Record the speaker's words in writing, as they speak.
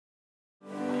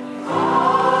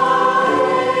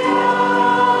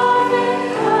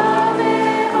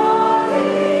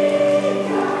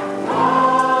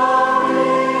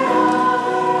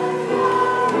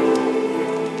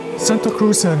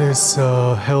Santacruzan is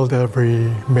held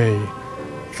every May.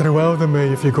 Throughout the May,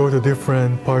 if you go to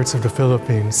different parts of the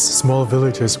Philippines, small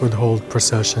villages would hold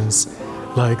processions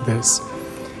like this.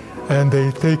 And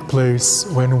they take place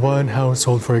when one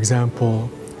household, for example,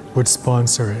 would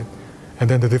sponsor it. And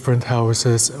then the different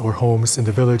houses or homes in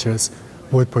the villages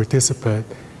would participate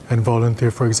and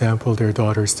volunteer, for example, their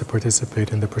daughters to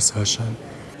participate in the procession.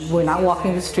 We're not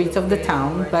walking the streets of the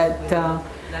town, but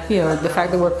the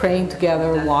fact that we're praying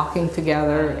together, walking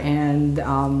together, and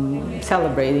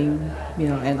celebrating,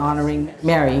 and honoring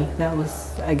Mary, that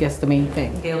was, I guess, the main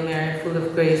thing. Hail Mary, full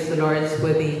of grace, the Lord is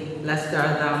with thee. Blessed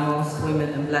art thou amongst women,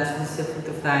 and blessed is the fruit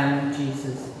of thy womb,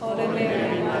 Jesus. Holy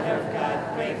Mary, Mother of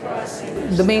God, pray for us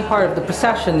sinners. The main part of the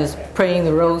procession is praying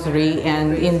the rosary,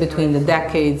 and in between the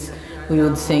decades, we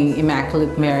would sing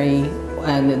Immaculate Mary,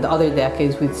 and in the other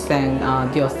decades we'd sing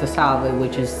Dios te salve,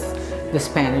 which is the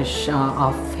Spanish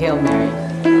of Hail Mary.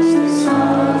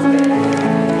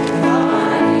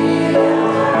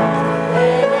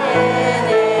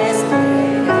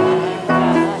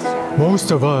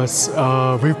 Most of us,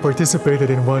 we've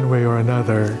participated in one way or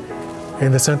another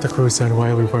in the Santacruzan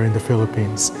while we were in the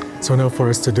Philippines. So now for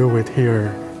us to do it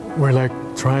here, we're like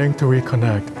trying to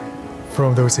reconnect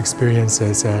from those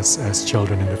experiences as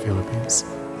children in the Philippines.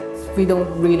 We don't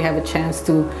really have a chance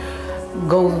to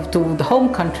go to the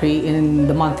home country in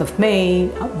the month of May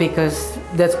because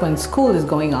that's when school is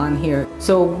going on here.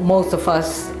 So most of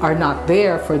us are not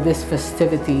there for these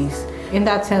festivities. In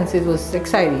that sense, it was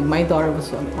exciting. My daughter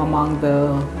was among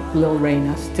the little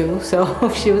Reinas too, so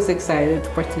she was excited to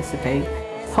participate.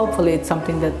 Hopefully it's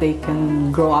something that they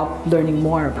can grow up learning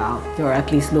more about, or at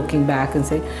least looking back and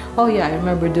say, oh yeah, I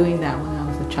remember doing that when I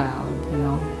was a child,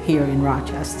 here in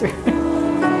Rochester.